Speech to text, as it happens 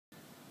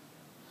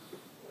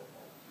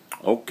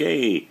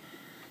Okay,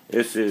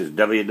 this is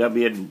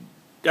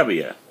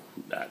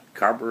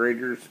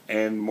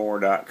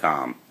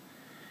www.carburetorsandmore.com,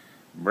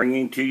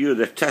 bringing to you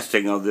the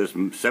testing of this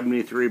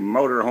 73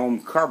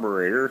 motorhome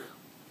carburetor.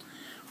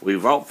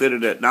 We've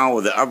outfitted it now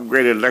with the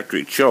upgraded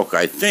electric choke.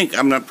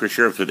 I'm not for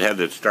sure if it had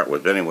to start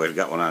with, but anyway, it's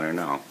got one on her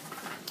now.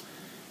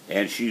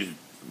 And she's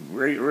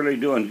really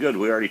doing good.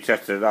 We already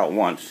tested it out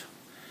once.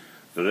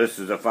 So this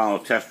is the final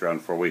test run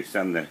before we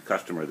send the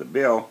customer the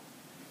bill.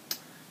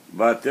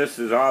 But this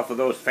is off of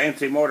those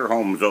fancy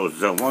motorhomes, those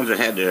ones that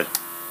had the,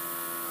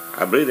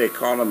 I believe they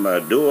call them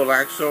a dual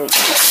axle.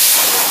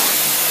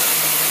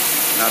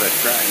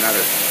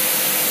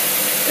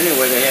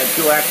 Anyway, they had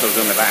two axles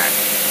in the back.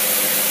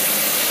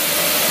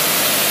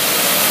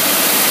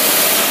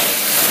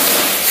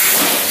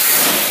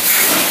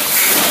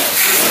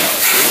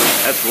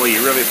 That's where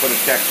you really put a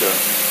check to it.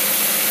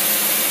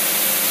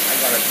 I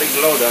got a big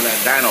load on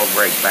that dyno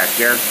brake back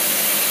there.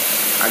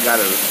 I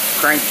got it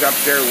cranked up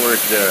there where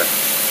it's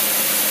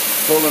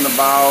pulling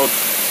about,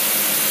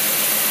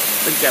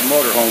 I think that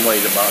motorhome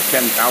weighs about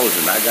 10,000.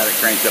 I got it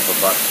cranked up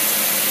about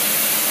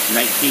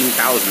 19,000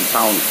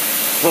 pounds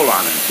pull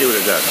on it and see what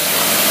it does.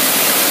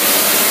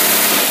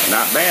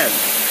 Not bad.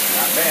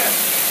 Not bad.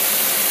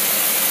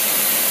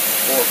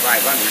 400 or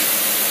 500.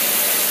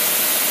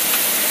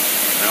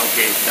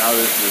 Okay, now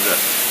this is a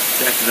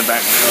test in the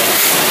back grill.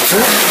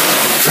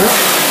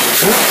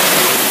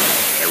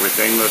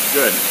 Everything looks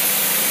good.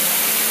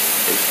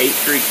 It's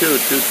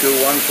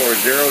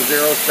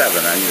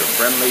 832-221-4007 on your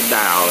friendly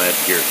dial at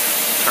your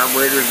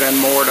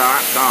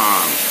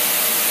carburetorsandmore.com.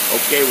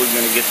 Okay, we're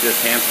going to get this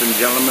handsome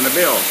gentleman a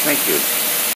bill. Thank you.